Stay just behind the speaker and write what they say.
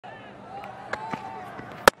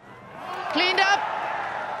Cleaned up.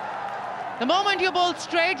 The moment you bowl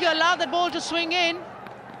straight, you allow that ball to swing in,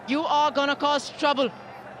 you are going to cause trouble.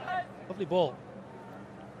 Lovely ball.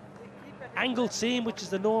 Angled seam, which is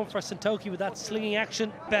the norm for Santokie with that slinging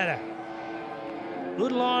action, better.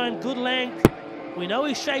 Good line, good length. We know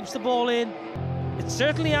he shapes the ball in. It's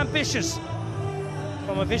certainly ambitious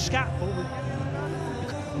from a Vishka.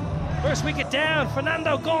 First wicket down,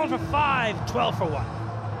 Fernando gone for 5, 12 for 1.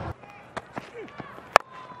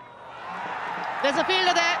 There's a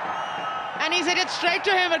fielder there, and he's hit it straight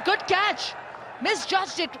to him. A good catch.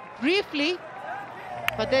 Misjudged it briefly,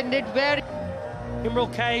 but then did very...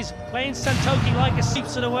 Imral K's playing Santokie like a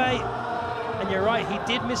sweeps it away. And you're right, he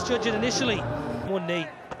did misjudge it initially. One knee,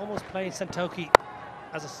 almost playing Santokie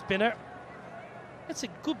as a spinner. It's a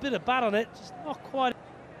good bit of bat on it, just not quite.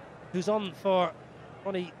 Who's on for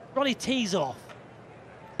Ronnie tees off.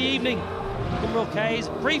 The evening, Imral K's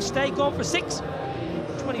brief stay gone for 6,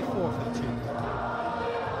 24 for 2.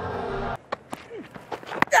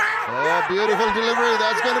 Oh, beautiful delivery,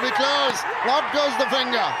 that's going to be close. Out goes the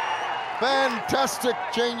finger. Fantastic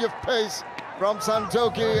change of pace from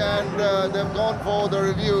Santokie, and they've gone for the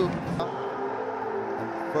review.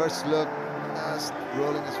 And first look, just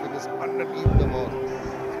rolling his fingers underneath the ball.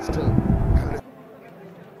 Still.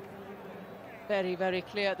 Very, very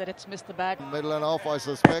clear that it's missed the bat. Middle and off, I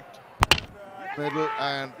suspect. Middle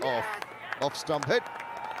and off. Off stump hit.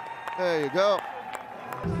 There you go.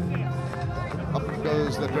 Up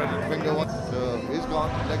goes the dreaded finger one. He's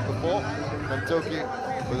gone, leg before. Santokie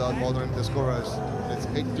without bothering the scorers. It's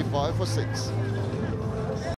 85 for 6.